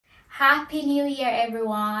Happy New Year,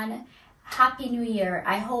 everyone. Happy New Year.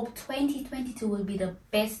 I hope 2022 will be the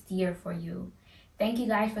best year for you. Thank you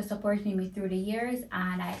guys for supporting me through the years,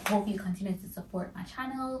 and I hope you continue to support my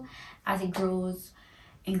channel as it grows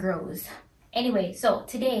and grows. Anyway, so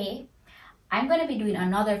today I'm going to be doing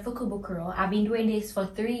another Fukubukuro. I've been doing this for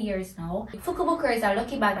 3 years now. Fukubukuro is a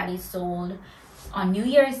lucky bag that is sold on New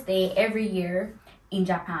Year's Day every year in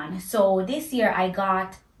Japan. So this year I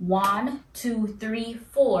got 4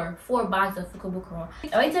 bags of Fukubukuro.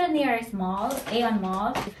 I went to the nearest mall, Aeon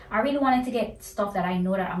Mall. I really wanted to get stuff that I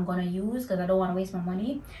know that I'm gonna use because I don't want to waste my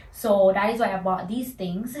money. So that is why I bought these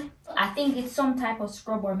things. I think it's some type of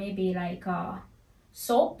scrub or maybe like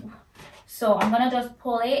soap. So I'm gonna just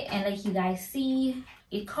pull it and let you guys see.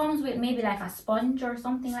 It comes with maybe like a sponge or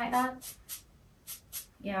something like that.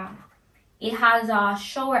 Yeah. It has a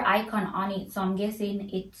shower icon on it, so I'm guessing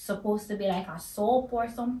it's supposed to be like a soap or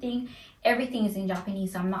something. Everything is in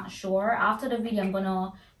Japanese, so I'm not sure. After the video, I'm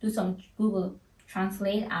gonna do some Google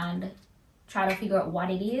Translate and try to figure out what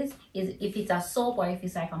it is if it's a soap or if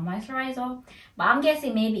it's like a moisturizer. But I'm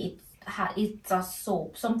guessing maybe it's a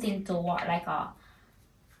soap, something to what, like a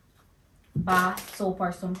bath soap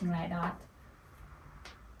or something like that.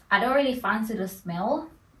 I don't really fancy the smell.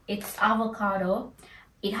 It's avocado.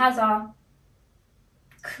 It has a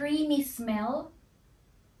creamy smell,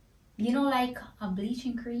 you know, like a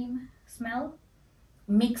bleaching cream smell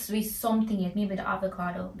mixed with something, maybe the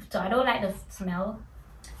avocado. So I don't like the smell,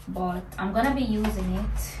 but I'm gonna be using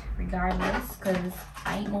it regardless because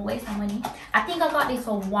I ain't gonna waste my money. I think I got this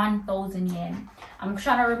for 1,000 yen. I'm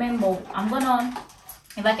trying to remember.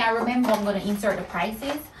 If I can remember, I'm gonna insert the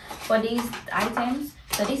prices for these items.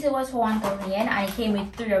 So this was for 1,000 yen and it came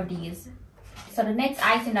with 3 of these. So the next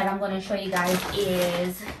item that I'm going to show you guys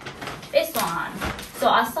is this one. So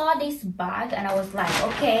I saw this bag and I was like,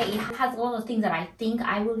 okay, it has all the things that I think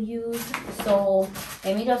I will use. So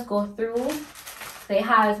let me just go through. So it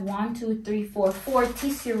has 4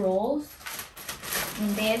 tissue rolls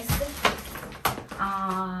in this.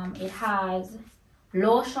 It has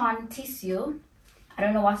lotion tissue. I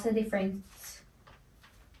don't know what's the difference,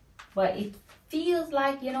 but it feels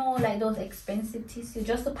like, you know, like those expensive tissue.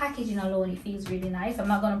 Just the packaging alone, it feels really nice. I'm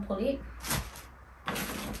not gonna pull it.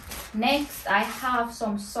 Next, I have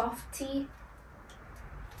some soft tea.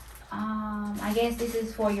 I guess this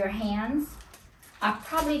is for your hands. I'm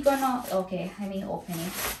probably gonna, okay, let me open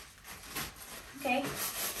it. Okay,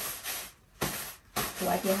 to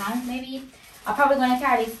wipe your hands maybe. I'm probably gonna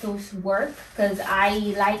carry this to work because I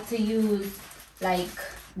like to use like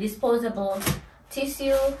disposable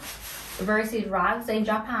tissue versus rags. So in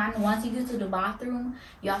Japan, once you go to the bathroom,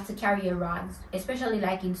 you have to carry your rags, especially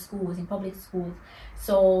like in schools, in public schools.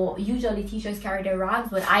 So usually teachers carry their rags,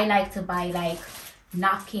 but I like to buy like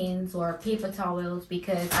napkins or paper towels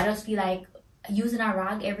because I just feel like using a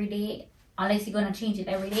rag every day, unless you're gonna change it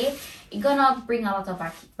every day, it's gonna bring a lot of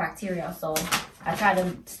bacteria. So I try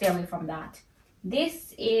to stay away from that.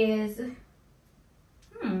 This is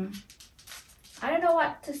I don't know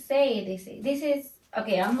what to say. This is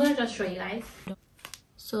okay, I'm gonna just show you guys.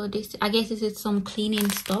 So this, I guess this is some cleaning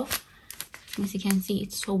stuff. As you can see,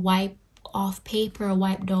 it's to wipe off paper,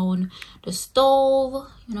 wipe down the stove,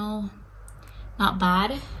 you know, not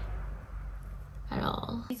bad at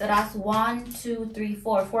all. So that's 4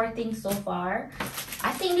 things so far.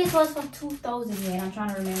 I think this was for 2,000 yen. I'm trying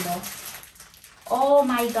to remember. Oh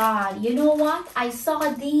my god, you know what? I saw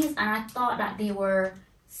these and I thought that they were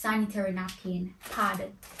sanitary napkin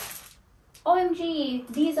pad. OMG,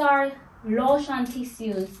 these are lotion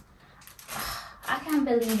tissues. I can't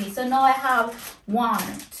believe it. So now I have 5.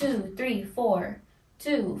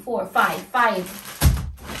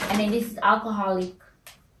 And then this is alcoholic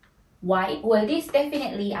wipe. Well, this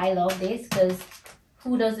definitely, I love this because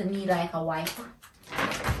who doesn't need like a wipe?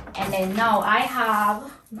 And then now I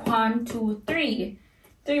have 3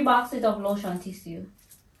 boxes of lotion tissue.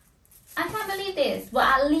 I can't believe this, but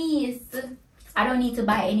at least I don't need to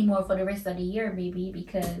buy any more for the rest of the year, baby,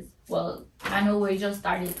 because, well, I know we just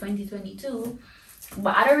started 2022,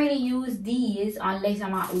 but I don't really use these unless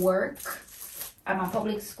I'm at work, at my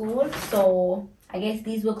public school. So I guess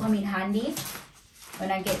these will come in handy when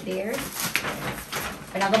I get there.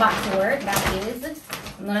 When I go back to work, that is.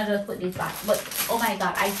 I'm gonna just put this back. But oh my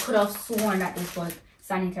god, I could have sworn that this was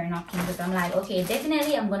sanitary napkin, but I'm like, okay,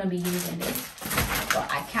 definitely I'm gonna be using this, but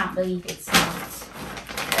I can't believe it's not.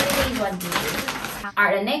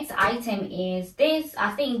 Alright, the next item is this.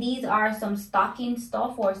 I think these are some stocking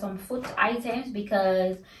stuff or some foot items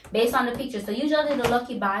because based on the picture. So usually the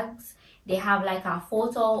lucky bags, they have like a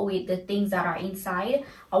photo with the things that are inside.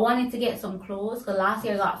 I wanted to get some clothes because last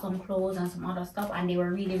year I got some clothes and some other stuff and they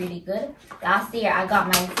were really good. Last year I got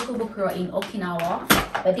my Fukubukuro in Okinawa,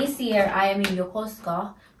 but this year I am in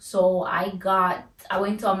Yokohama. So I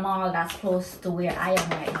went to a mall that's close to where I am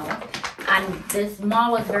right now, and this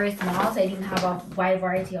mall was very small, so I didn't have a wide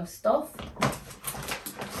variety of stuff,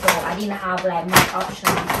 so I didn't have like much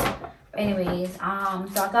options. Anyways, so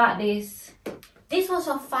I got this was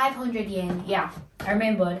for 500 yen. Yeah, I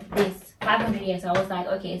remember this 500 yen. So I was like,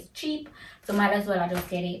 okay, it's cheap, so might as well I just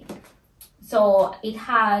get it. So it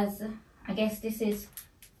has, I guess this is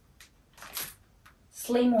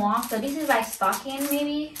slim wash, so this is like stocking,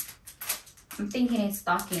 maybe. I'm thinking it's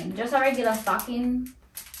stocking, just a regular stocking,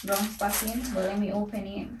 brown stocking. But let me open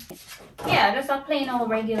it. Yeah, just a plain old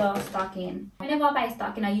regular stocking. Whenever I buy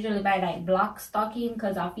stocking, I usually buy like black stocking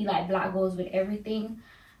because I feel like black goes with everything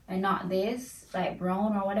and not this like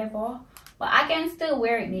brown or whatever. But I can still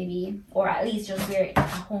wear it maybe, or at least just wear it at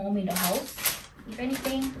home in the house if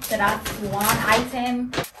anything. So that's one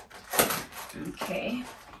item. Okay,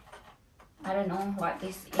 I don't know what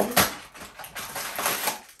this is.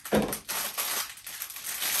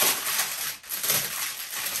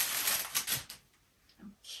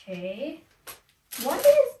 Okay, what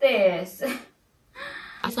is this?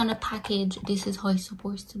 It's on a package. This is how it's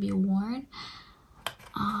supposed to be worn.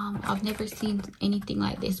 I've never seen anything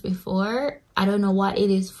like this before. I don't know what it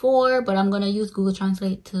is for, but I'm gonna use Google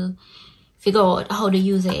Translate to figure out how to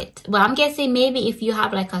use it. But I'm guessing maybe if you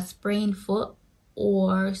have like a sprained foot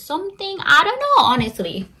or something, I don't know,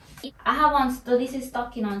 honestly. I have on, so this is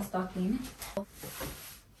stocking on stocking.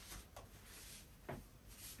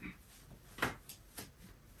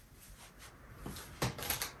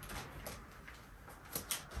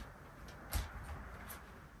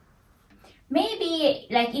 Maybe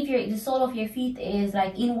like if the sole of your feet is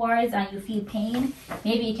like inwards and you feel pain,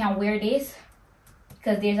 maybe you can wear this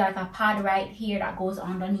because there's like a pad right here that goes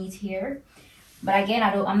underneath here. But again,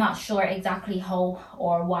 I'm not sure exactly how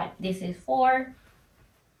or what this is for.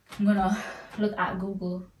 I'm gonna look at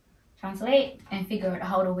Google Translate and figure out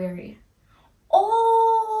how to wear it.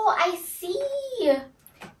 Oh, I see.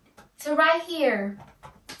 So right here,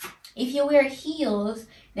 if you wear heels,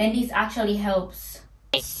 then this actually helps.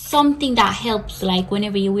 Something that helps, like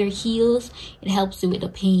whenever you wear heels, it helps you with the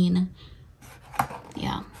pain.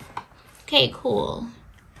 Yeah. Okay, cool.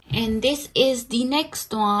 And this is the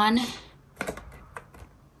next one.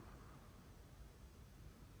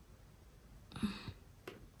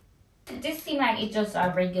 This seems like it's just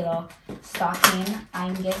a regular stocking,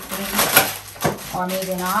 I'm guessing, or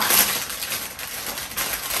maybe not.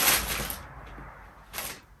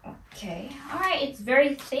 Okay, all right, it's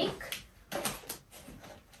very thick.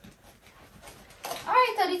 All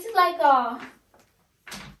right, so this is like a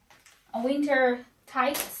winter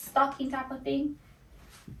tight stocking type of thing.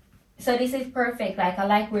 So this is perfect. Like I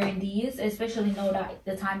like wearing these, especially now that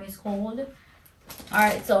the time is cold. All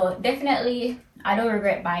right, so definitely I don't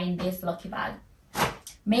regret buying this lucky bag.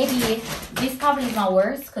 Maybe this probably is my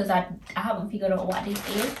worst because I haven't figured out what this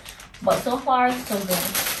is, but so far so good.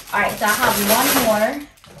 All right, so I have one more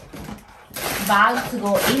bag to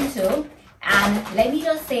go into, and let me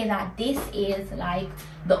just say that this is like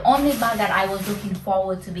the only bag that I was looking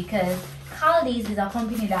forward to, because Kaldi's is a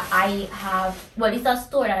company that I have, well, it's a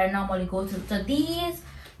store that I normally go to. So these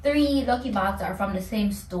 3 lucky bags are from the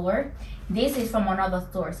same store. This is from another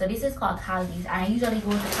store. So this is called Kaldi's, and I usually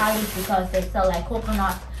go to Kaldi's because they sell like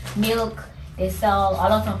coconut milk. They sell a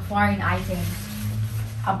lot of foreign items.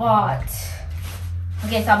 I bought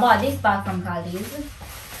this bag from Kaldi's.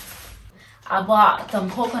 I bought some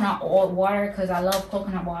coconut water because I love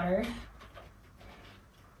coconut water.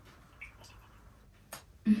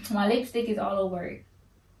 My lipstick is all over it.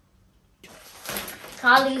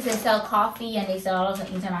 Kaldi's, they sell coffee and they sell a lot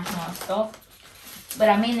of international stuff, but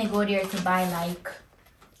I mainly go there to buy like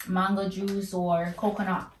mango juice or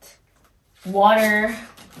coconut water.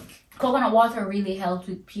 Coconut water really helps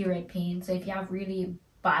with period pain, so if you have really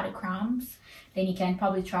bad cramps, then you can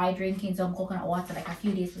probably try drinking some coconut water like a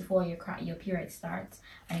few days before your period starts,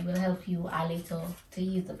 and it will help you a little to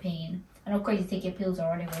ease the pain. And of course, you take your pills or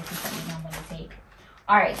whatever it is that you normally take.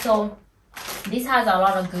 Alright, so this has a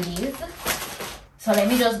lot of goodies. So let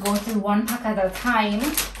me just go through one pack at a time.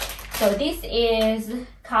 So this is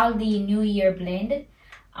Kaldi New Year blend.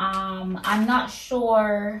 I'm not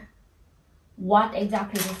sure what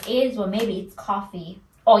exactly this is, but maybe it's coffee.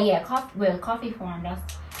 Oh yeah, coffee form.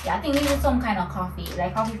 Yeah, I think this is some kind of coffee,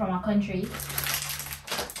 like coffee from a country.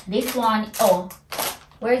 This one, oh,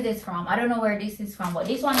 Where is this from? I don't know where this is from, but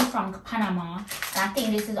this one is from Panama. And I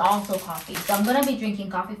think this is also coffee. So I'm gonna be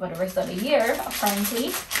drinking coffee for the rest of the year,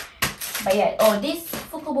 apparently. But yeah, oh, this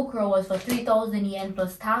Fukubukuro was for 3,000 yen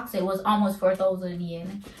plus tax. It was almost 4,000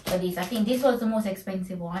 yen for this. I think this was the most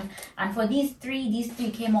expensive one. And for these three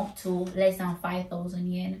came up to less than 5,000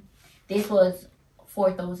 yen. This was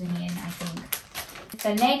 4,000 yen, I think.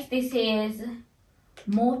 So next, this is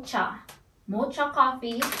mocha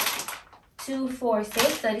coffee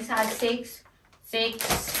 246. So this has 6,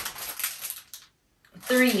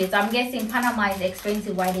 3. So I'm guessing Panama is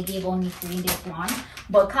expensive, why they gave only 3 in this one.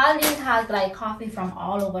 But Kaldi has like coffee from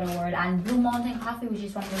all over the world, and Blue Mountain coffee, which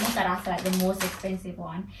is from Jamaica, that's like the most expensive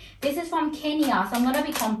one. This is from Kenya, so I'm gonna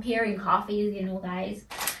be comparing coffees, you know, guys.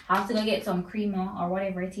 I have to go get some creamer or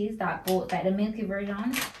whatever it is that goes like the milky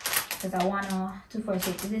version, because I want a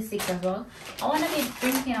 246. This is 6 as well. I want to be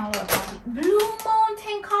drinking all the coffee. Blue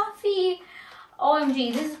Mountain coffee.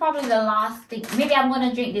 OMG, this is probably the last thing. Maybe I'm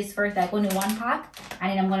gonna drink this first, like only 1 pack,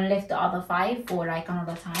 and then I'm gonna leave the other 5 for like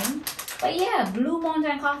another time. But yeah, Blue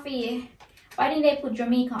Mountain coffee. Why didn't they put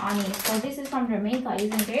Jamaica on it? So this is from Jamaica,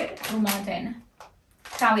 isn't it? Blue Mountain.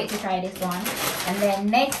 Can't wait to try this one. And then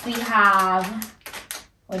next we have,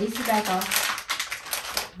 oh, this is like a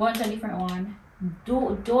bunch of different one.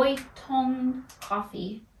 Doi Tong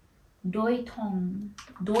coffee. Doi Tong.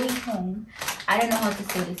 I don't know how to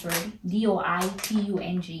say this word.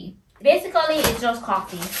 D-O-I-T-U-N-G. Basically, it's just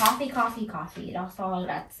coffee. Coffee. That's all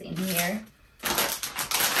that's in here.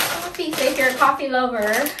 Coffee. So if you're a coffee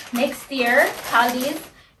lover, next year, Kaldi's,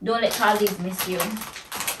 don't let Kaldi's miss you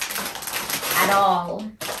at all.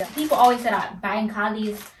 People always say that buying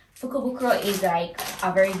Kaldi's Fukubukuro is like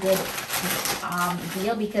a very good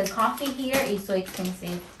deal, because coffee here is so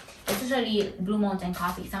expensive, especially Blue Mountain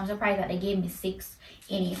coffee. So I'm surprised that they gave me 6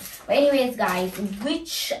 in it. But anyways, guys,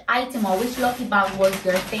 which item or which lucky bag was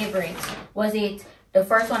your favorite? Was it the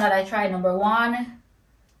first one that I tried, number 1?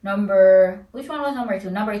 Which one was number 2?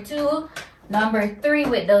 Number 2, number 3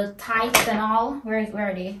 with the tights and all. Where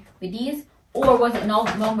are they? With these? Or was it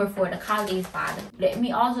number 4, the Kaldi's bag? Let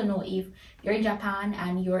me also know if you're in Japan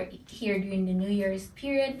and you're here during the New Year's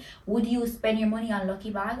period. Would you spend your money on a lucky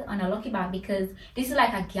bag? Because this is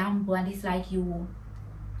like a gamble, and it's like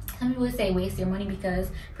some people say waste your money,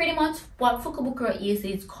 because pretty much what Fukubukuro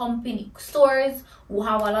is company stores who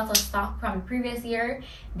have a lot of stock from the previous year.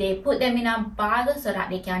 They put them in a bag so that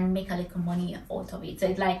they can make a little money out of it. So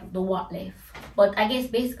it's like the what left. But I guess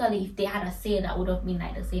basically if they had a sale, that would have been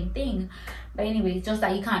like the same thing. But anyway, it's just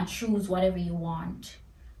that you can't choose whatever you want.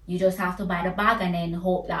 You just have to buy the bag and then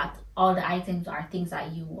hope that all the items are things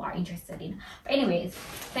that you are interested in. But anyways,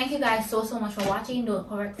 thank you guys so much for watching.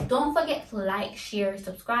 Don't forget to like, share,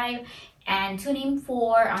 subscribe, and tune in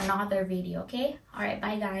for another video. Okay, all right,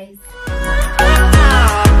 bye guys.